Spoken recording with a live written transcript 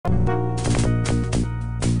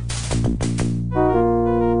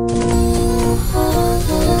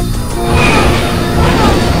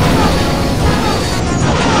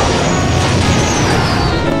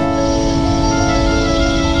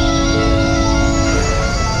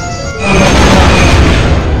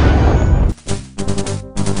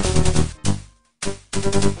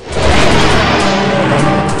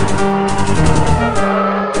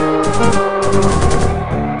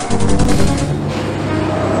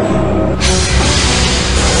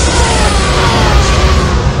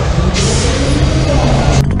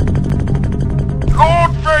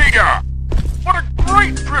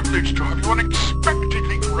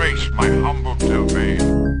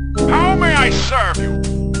serve you?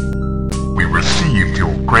 We received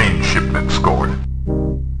your grain shipment, Skit,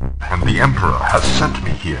 and the Emperor has sent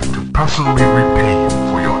me here to personally repay you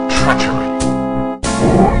for your treachery.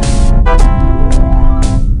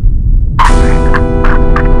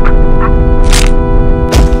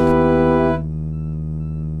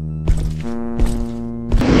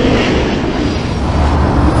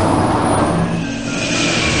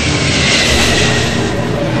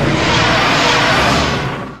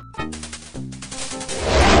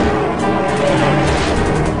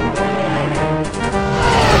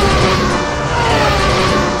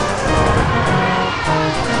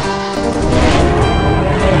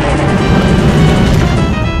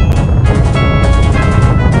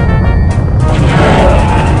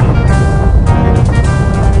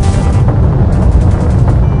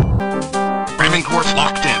 Course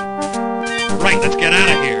locked in. Right, let's get out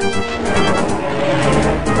of here.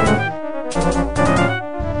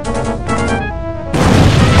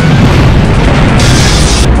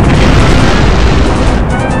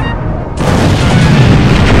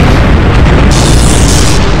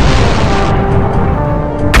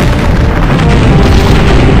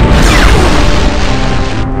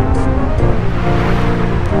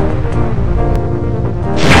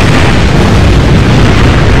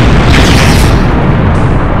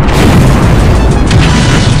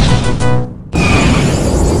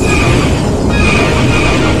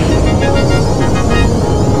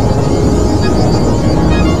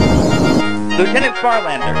 Lieutenant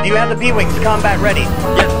Farlander, do you have the B-Wings combat ready?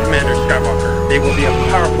 Yes, Commander Skywalker. They will be a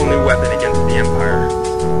powerful new weapon against the Empire.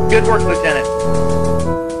 Good work, Lieutenant.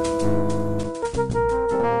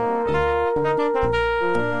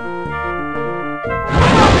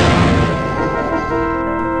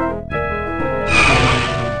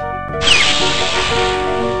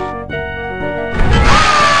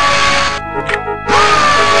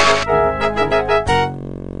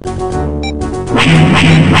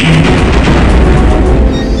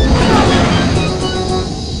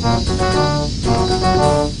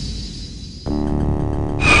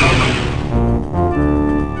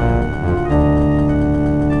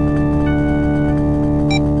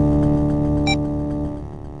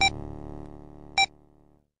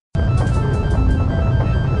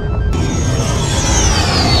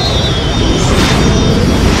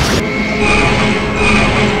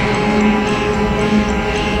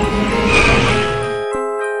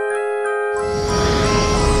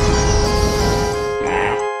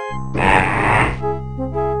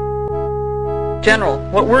 General,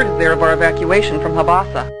 what word is there of our evacuation from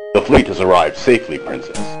Habasa? The fleet has arrived safely,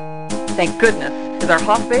 Princess. Thank goodness. Is our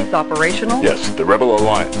Hoth base operational? Yes, the Rebel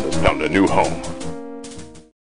Alliance has found a new home.